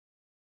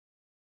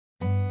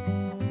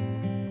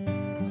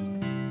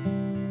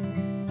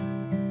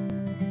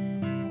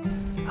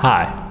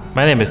Hi,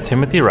 my name is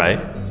Timothy Wright,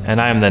 and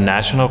I am the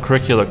National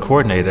Curricular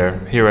Coordinator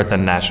here at the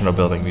National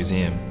Building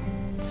Museum.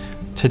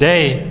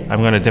 Today, I'm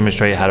going to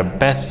demonstrate how to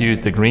best use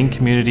the Green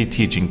Community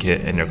Teaching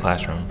Kit in your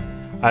classroom.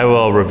 I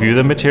will review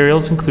the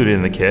materials included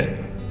in the kit,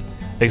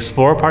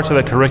 explore parts of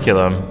the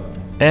curriculum,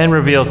 and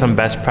reveal some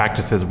best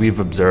practices we've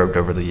observed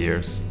over the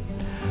years.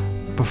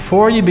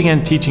 Before you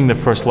begin teaching the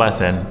first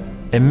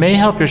lesson, it may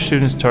help your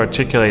students to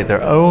articulate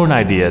their own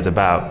ideas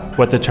about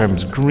what the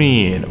terms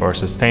green or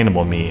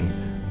sustainable mean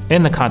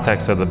in the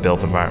context of the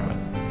built environment.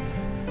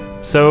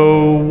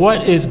 So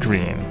what is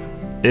green?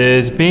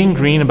 Is being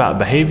green about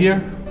behavior?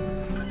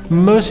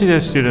 Most of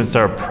those students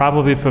are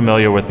probably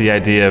familiar with the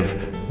idea of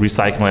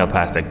recycling a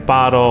plastic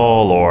bottle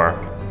or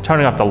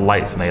turning off the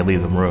lights when they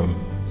leave the room.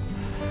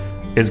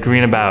 Is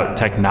green about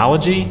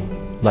technology,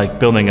 like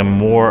building a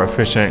more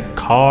efficient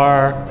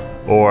car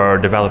or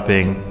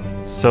developing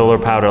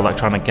solar-powered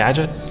electronic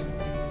gadgets?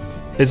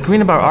 Is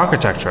green about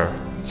architecture,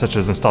 such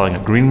as installing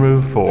a green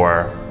roof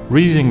or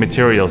reusing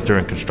materials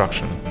during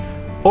construction?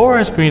 Or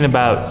is green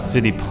about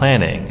city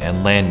planning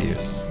and land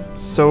use?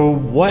 So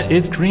what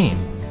is green?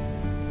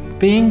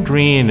 Being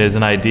green is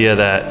an idea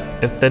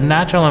that if the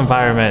natural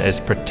environment is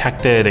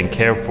protected and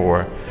cared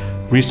for,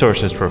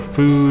 resources for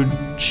food,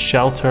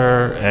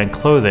 shelter, and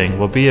clothing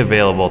will be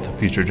available to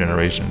future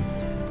generations.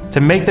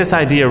 To make this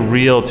idea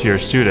real to your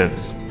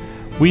students,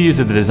 we use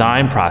the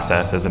design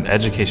process as an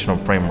educational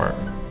framework.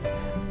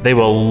 They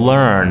will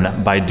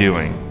learn by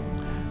doing.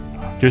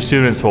 Your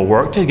students will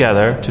work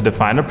together to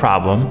define a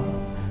problem,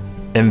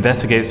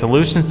 investigate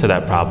solutions to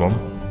that problem,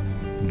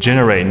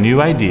 generate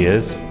new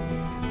ideas,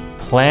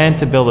 plan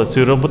to build a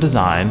suitable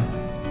design,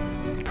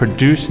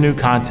 produce new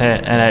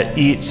content, and at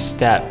each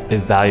step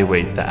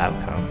evaluate the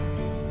outcome.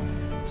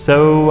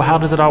 So how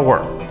does it all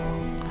work?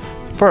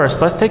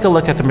 First, let's take a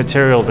look at the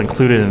materials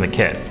included in the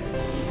kit.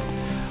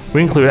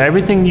 We include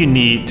everything you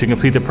need to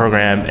complete the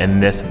program in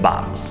this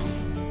box.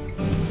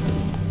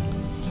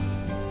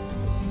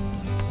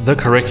 The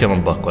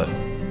curriculum booklet.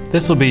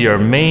 This will be your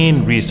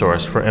main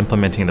resource for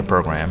implementing the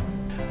program.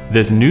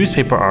 This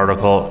newspaper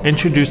article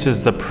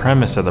introduces the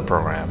premise of the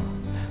program.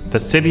 The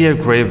city of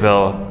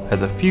Greenville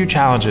has a few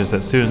challenges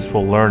that students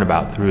will learn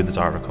about through this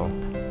article.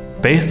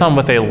 Based on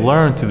what they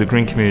learn through the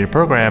Green Community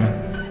Program,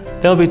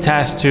 they'll be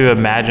tasked to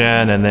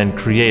imagine and then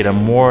create a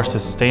more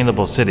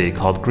sustainable city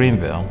called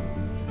Greenville.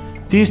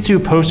 These two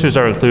posters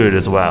are included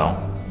as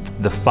well.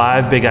 The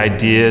 5 big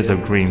ideas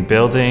of green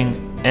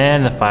building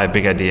and the 5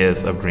 big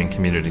ideas of green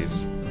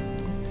communities.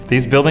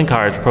 These building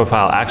cards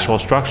profile actual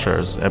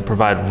structures and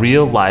provide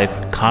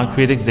real-life,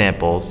 concrete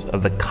examples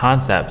of the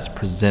concepts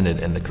presented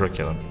in the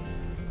curriculum.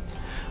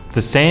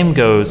 The same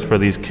goes for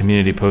these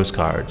community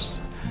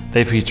postcards.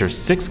 They feature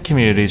 6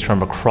 communities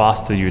from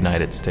across the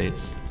United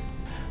States.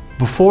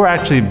 Before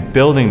actually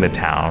building the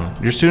town,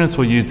 your students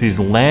will use these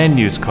land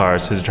use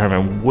cards to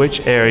determine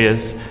which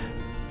areas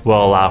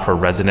will allow for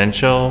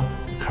residential,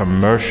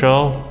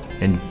 commercial,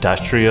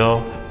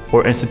 industrial,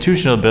 or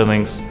institutional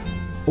buildings,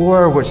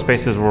 or which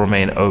spaces will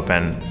remain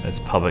open as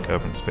public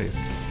open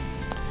space.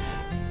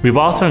 We've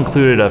also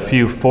included a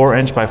few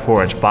 4-inch by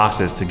 4-inch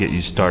boxes to get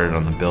you started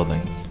on the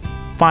buildings.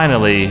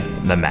 Finally,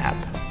 the map.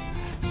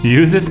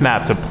 Use this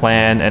map to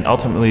plan and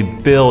ultimately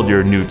build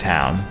your new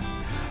town.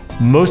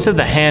 Most of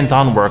the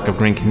hands-on work of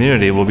Green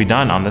Community will be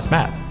done on this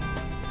map.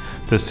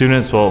 The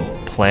students will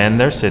plan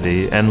their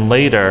city and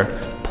later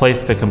place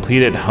the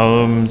completed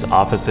homes,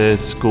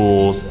 offices,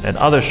 schools, and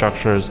other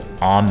structures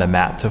on the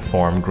map to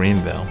form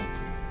Greenville.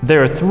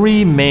 There are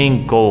 3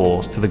 main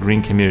goals to the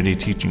Green Community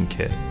Teaching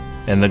Kit,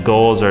 and the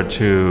goals are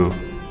to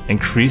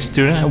increase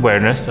student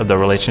awareness of the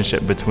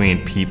relationship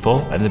between people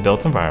and the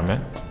built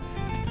environment.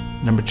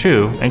 Number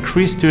 2,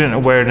 increase student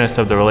awareness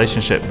of the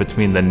relationship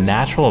between the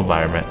natural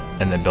environment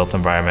and the built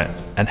environment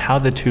and how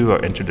the two are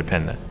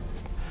interdependent.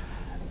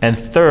 And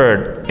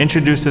third,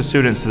 introduce the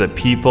students to the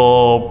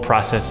people,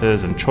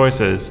 processes, and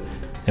choices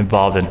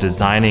involved in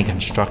designing and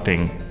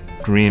constructing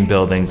green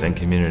buildings and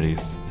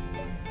communities,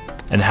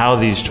 and how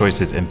these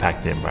choices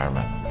impact the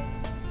environment.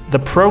 The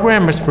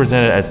program is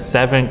presented as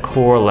 7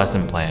 core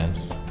lesson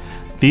plans.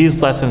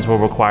 These lessons will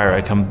require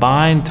a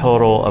combined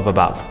total of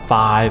about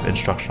 5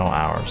 instructional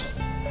hours.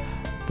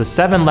 The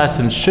 7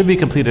 lessons should be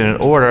completed in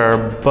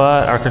order,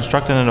 but are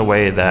constructed in a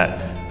way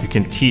that you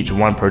can teach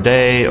 1 per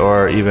day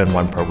or even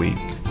 1 per week.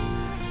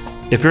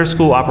 If your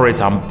school operates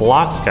on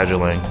block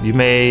scheduling, you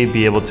may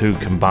be able to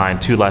combine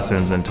 2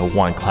 lessons into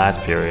 1 class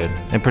period,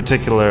 in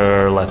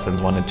particular lessons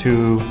 1 and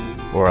 2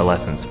 or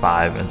lessons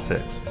 5 and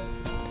 6.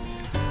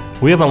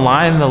 We have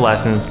aligned the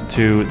lessons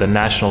to the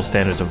National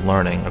Standards of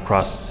Learning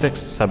across 6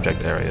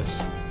 subject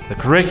areas. The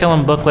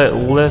curriculum booklet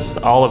lists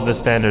all of the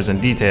standards in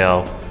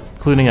detail,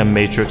 including a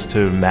matrix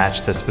to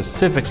match the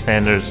specific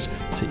standards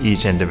to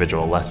each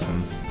individual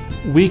lesson.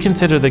 We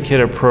consider the kit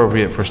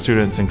appropriate for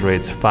students in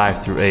grades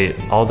 5 through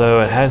 8,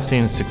 although it has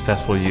seen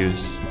successful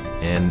use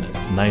in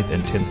 9th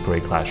and 10th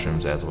grade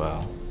classrooms as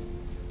well.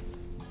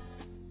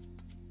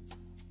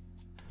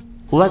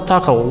 Let's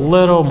talk a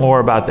little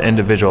more about the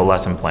individual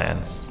lesson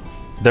plans.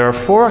 There are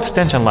 4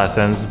 extension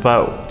lessons,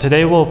 but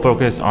today we'll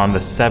focus on the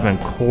 7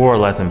 core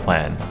lesson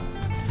plans.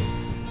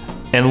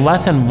 In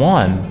Lesson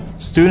 1,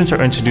 students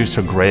are introduced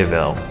to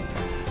Greenville.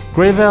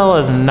 Greenville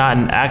is not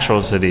an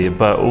actual city,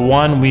 but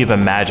one we've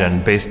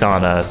imagined based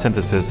on a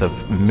synthesis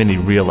of many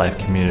real-life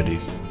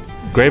communities.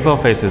 Greenville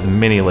faces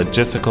many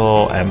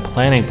logistical and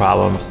planning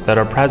problems that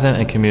are present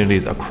in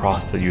communities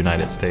across the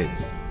United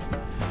States.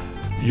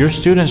 Your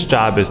student's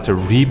job is to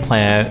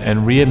replan and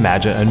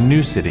reimagine a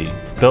new city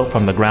built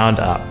from the ground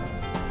up.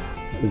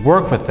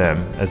 Work with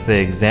them as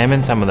they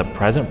examine some of the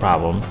present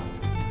problems,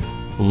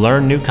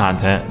 learn new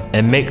content,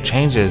 and make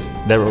changes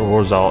that will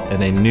result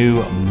in a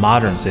new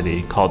modern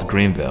city called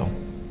Greenville.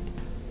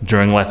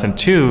 During Lesson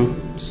 2,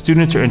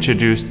 students are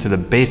introduced to the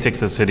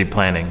basics of city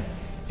planning,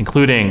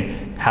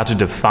 including how to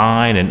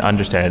define and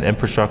understand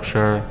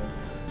infrastructure,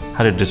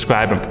 how to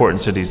describe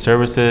important city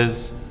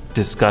services,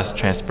 discuss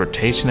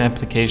transportation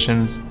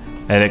implications,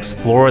 and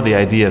explore the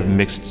idea of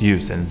mixed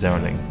use and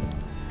zoning.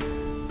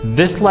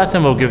 This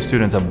lesson will give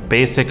students a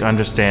basic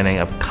understanding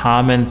of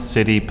common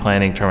city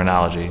planning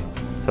terminology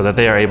so that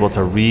they are able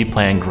to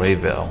replan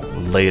Greenville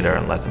later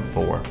in Lesson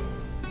 4.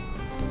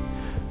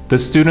 The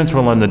students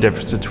will learn the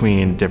difference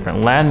between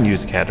different land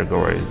use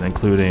categories,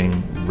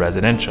 including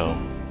residential.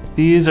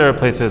 These are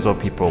places where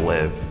people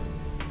live.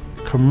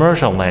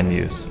 Commercial land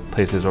use,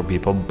 places where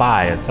people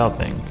buy and sell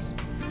things.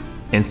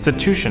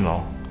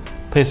 Institutional,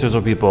 places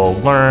where people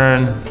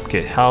learn,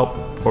 get help,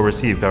 or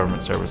receive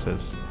government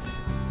services.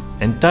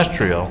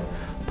 Industrial,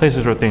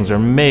 places where things are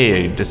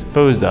made,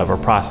 disposed of, or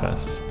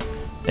processed.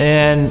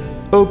 And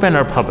open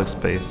or public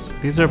space,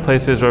 these are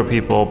places where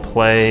people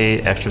play,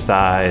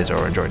 exercise,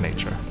 or enjoy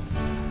nature.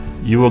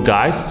 You will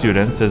guide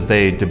students as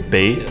they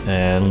debate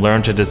and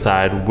learn to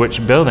decide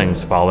which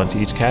buildings fall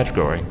into each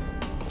category.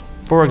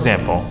 For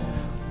example,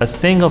 a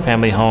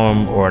single-family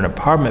home or an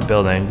apartment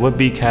building would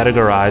be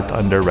categorized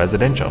under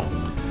residential,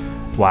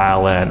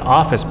 while an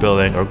office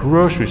building or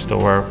grocery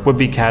store would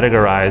be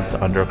categorized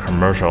under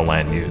commercial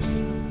land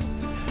use.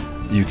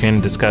 You can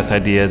discuss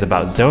ideas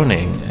about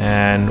zoning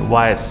and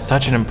why it's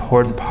such an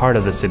important part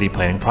of the city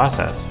planning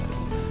process.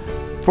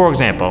 For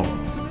example,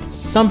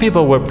 some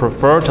people would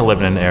prefer to live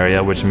in an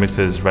area which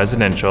mixes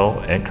residential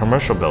and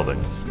commercial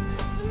buildings.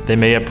 They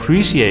may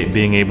appreciate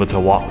being able to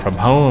walk from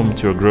home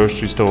to a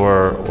grocery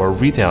store or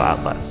retail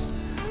outlets.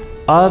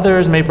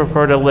 Others may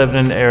prefer to live in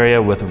an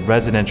area with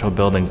residential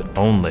buildings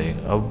only,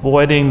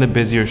 avoiding the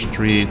busier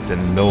streets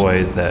and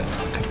noise that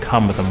could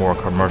come with a more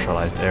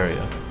commercialized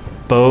area.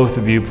 Both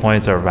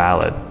viewpoints are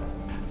valid.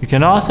 You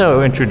can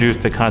also introduce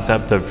the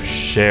concept of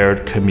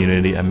shared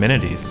community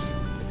amenities.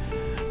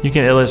 You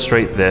can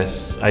illustrate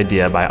this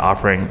idea by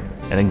offering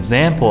an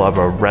example of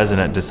a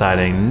resident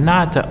deciding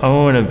not to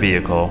own a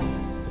vehicle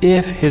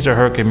if his or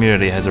her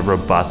community has a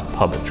robust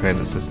public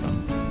transit system.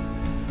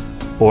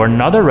 Or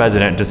another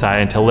resident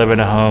deciding to live in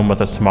a home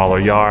with a smaller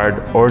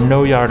yard or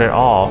no yard at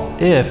all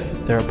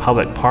if there are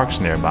public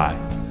parks nearby.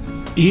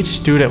 Each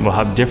student will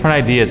have different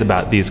ideas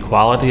about these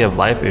quality of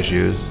life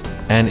issues,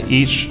 and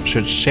each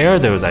should share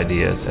those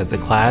ideas as the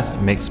class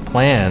makes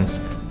plans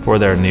for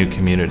their new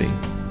community.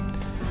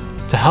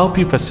 To help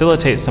you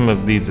facilitate some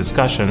of these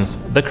discussions,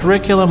 the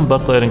curriculum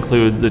booklet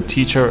includes the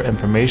teacher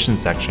information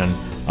section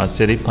on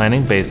city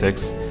planning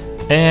basics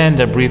and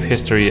a brief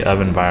history of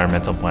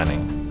environmental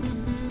planning.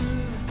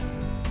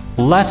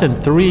 Lesson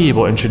 3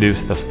 will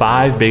introduce the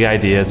 5 big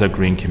ideas of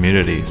green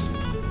communities,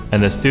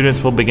 and the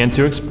students will begin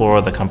to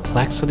explore the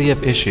complexity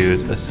of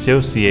issues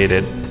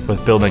associated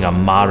with building a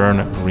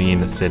modern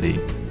green city.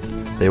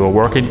 They will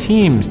work in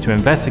teams to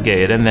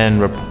investigate and then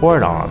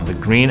report on the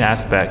green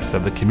aspects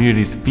of the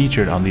communities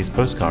featured on these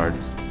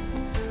postcards.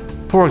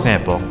 For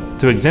example,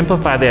 to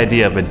exemplify the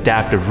idea of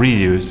adaptive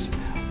reuse,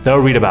 they'll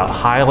read about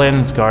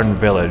Highlands Garden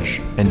Village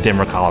in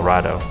Denver,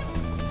 Colorado.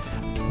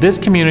 This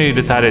community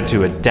decided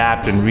to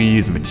adapt and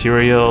reuse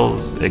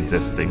materials,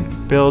 existing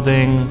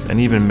buildings, and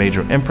even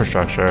major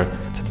infrastructure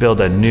to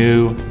build a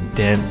new,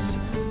 dense,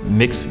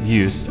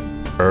 mixed-use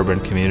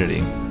urban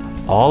community.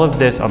 All of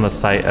this on the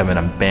site of an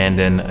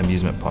abandoned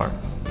amusement park.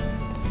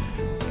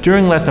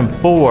 During Lesson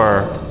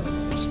 4,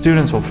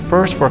 students will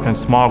first work in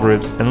small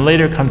groups and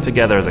later come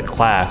together as a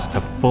class to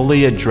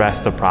fully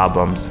address the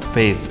problems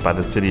faced by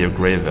the city of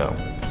Greenville.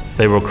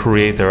 They will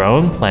create their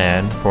own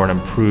plan for an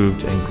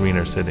improved and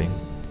greener city.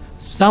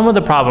 Some of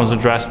the problems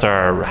addressed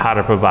are how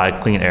to provide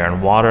clean air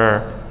and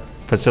water,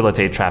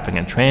 facilitate traffic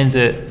and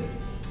transit,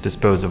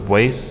 dispose of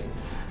waste,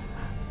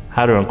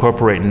 how to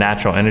incorporate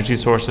natural energy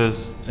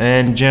sources,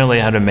 and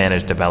generally how to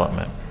manage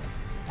development.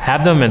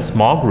 Have them in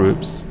small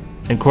groups,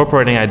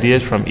 incorporating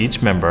ideas from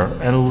each member,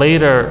 and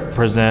later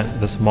present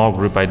the small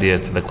group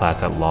ideas to the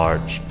class at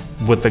large,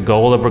 with the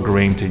goal of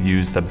agreeing to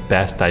use the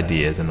best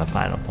ideas in the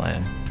final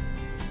plan.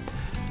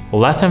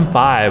 Lesson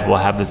 5 will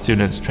have the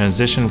students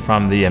transition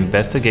from the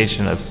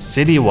investigation of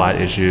citywide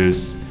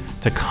issues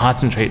to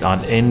concentrate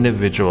on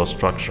individual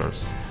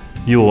structures.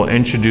 You will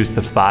introduce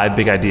the 5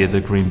 big ideas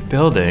of green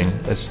building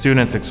as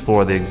students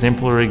explore the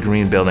exemplary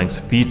green buildings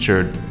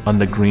featured on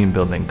the green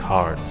building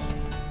cards.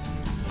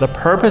 The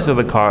purpose of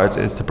the cards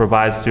is to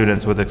provide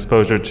students with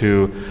exposure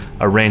to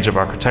a range of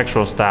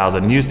architectural styles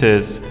and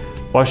uses,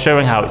 while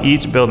showing how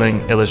each building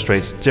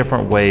illustrates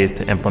different ways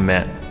to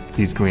implement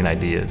these green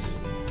ideas.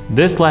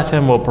 This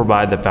lesson will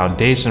provide the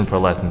foundation for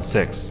Lesson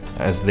 6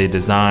 as they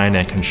design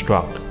and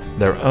construct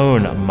their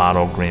own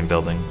model green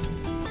buildings.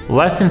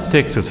 Lesson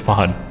 6 is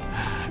fun.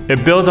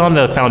 It builds on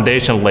the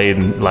foundation laid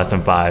in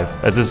Lesson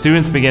 5 as the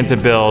students begin to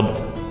build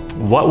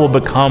what will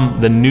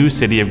become the new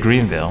city of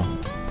Greenville.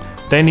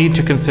 They need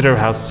to consider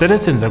how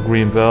citizens of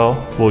Greenville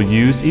will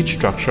use each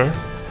structure,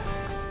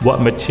 what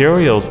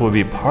materials will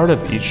be part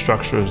of each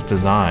structure's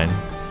design,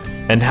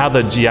 and how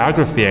the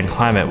geography and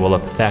climate will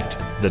affect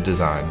the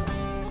design.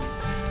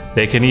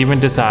 They can even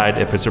decide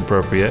if it's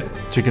appropriate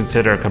to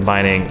consider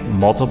combining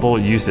multiple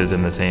uses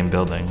in the same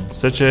building,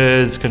 such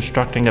as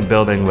constructing a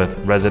building with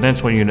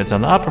residential units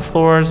on the upper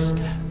floors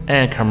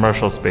and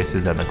commercial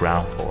spaces on the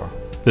ground floor.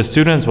 The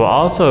students will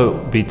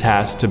also be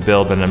tasked to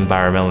build an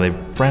environmentally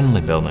friendly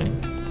building.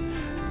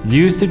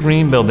 Use the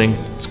Green Building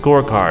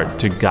scorecard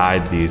to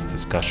guide these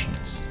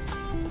discussions.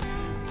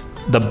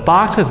 The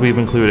boxes we've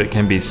included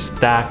can be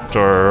stacked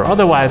or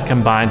otherwise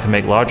combined to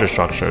make larger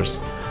structures.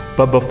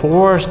 But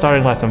before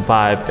starting Lesson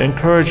 5,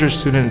 encourage your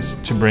students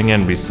to bring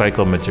in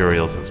recycled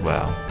materials as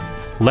well.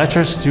 Let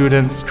your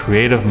students'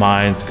 creative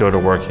minds go to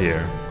work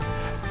here.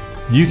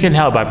 You can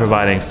help by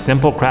providing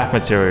simple craft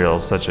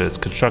materials such as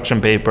construction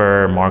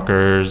paper,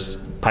 markers,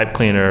 pipe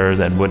cleaners,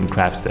 and wooden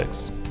craft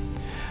sticks.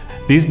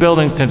 These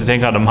buildings tend to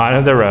take on a mind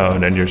of their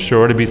own, and you're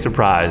sure to be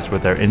surprised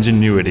with their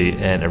ingenuity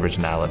and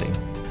originality.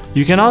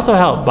 You can also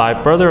help by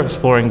further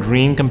exploring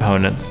green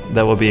components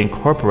that will be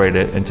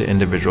incorporated into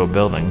individual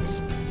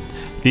buildings.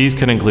 These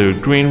can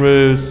include green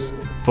roofs,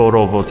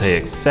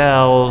 photovoltaic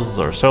cells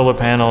or solar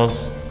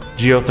panels,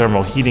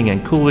 geothermal heating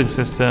and cooling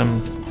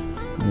systems,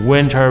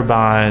 wind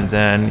turbines,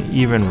 and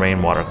even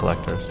rainwater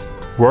collectors.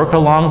 Work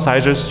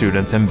alongside your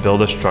students and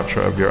build a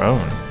structure of your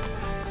own.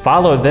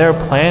 Follow their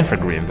plan for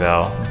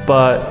Greenville,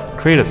 but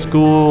create a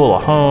school, a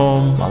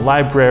home, a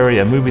library,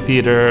 a movie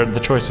theater. The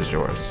choice is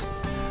yours.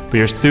 But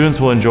your students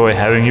will enjoy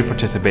having you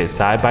participate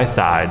side by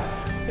side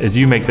as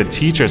you make the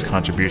teacher's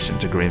contribution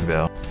to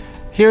Greenville.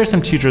 Here are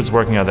some teachers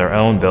working on their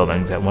own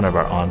buildings at one of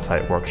our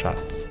on-site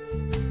workshops.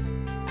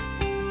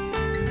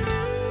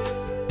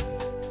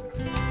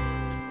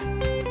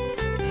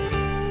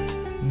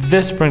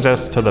 This brings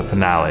us to the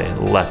finale,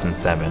 Lesson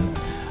 7.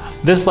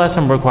 This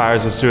lesson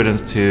requires the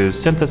students to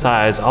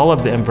synthesize all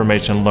of the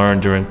information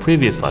learned during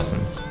previous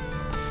lessons.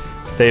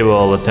 They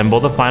will assemble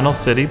the final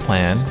city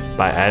plan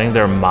by adding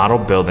their model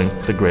buildings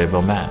to the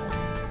Greenville map.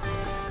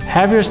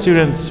 Have your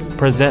students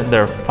present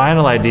their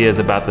final ideas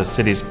about the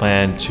city's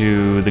plan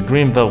to the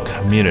Greenville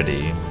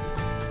community.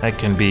 That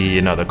can be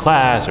another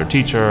class or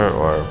teacher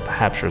or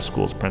perhaps your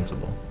school's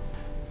principal.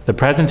 The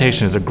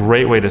presentation is a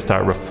great way to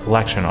start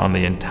reflection on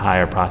the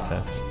entire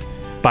process.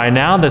 By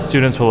now, the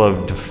students will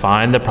have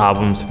defined the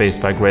problems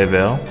faced by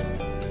Greenville,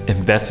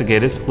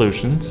 investigated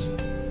solutions,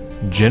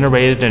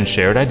 generated and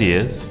shared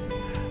ideas,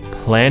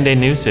 planned a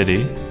new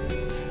city,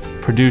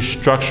 produced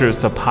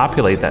structures to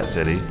populate that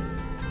city,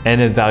 and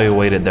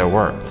evaluated their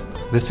work.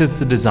 This is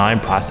the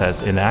design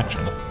process in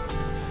action.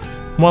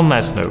 One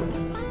last note.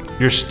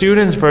 Your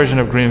students' version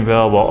of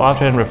Greenville will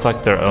often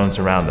reflect their own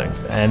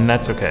surroundings, and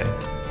that's okay.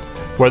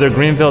 Whether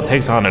Greenville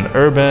takes on an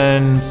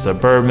urban,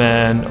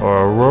 suburban,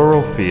 or a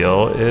rural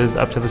feel is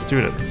up to the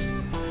students.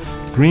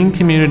 Green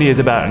community is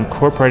about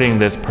incorporating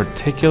this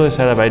particular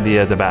set of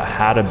ideas about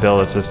how to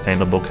build a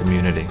sustainable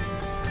community.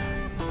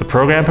 The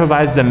program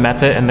provides the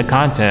method and the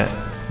content.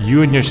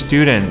 You and your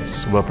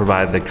students will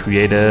provide the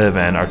creative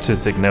and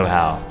artistic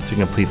know-how to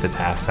complete the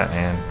tasks at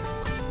hand.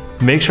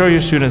 Make sure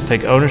your students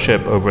take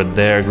ownership over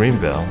their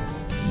Greenville.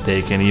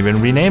 They can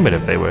even rename it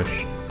if they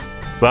wish.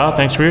 Well,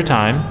 thanks for your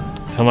time.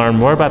 To learn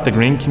more about the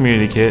Green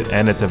Community Kit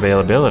and its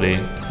availability,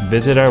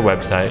 visit our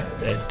website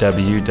at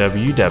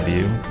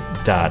www.nbm.org.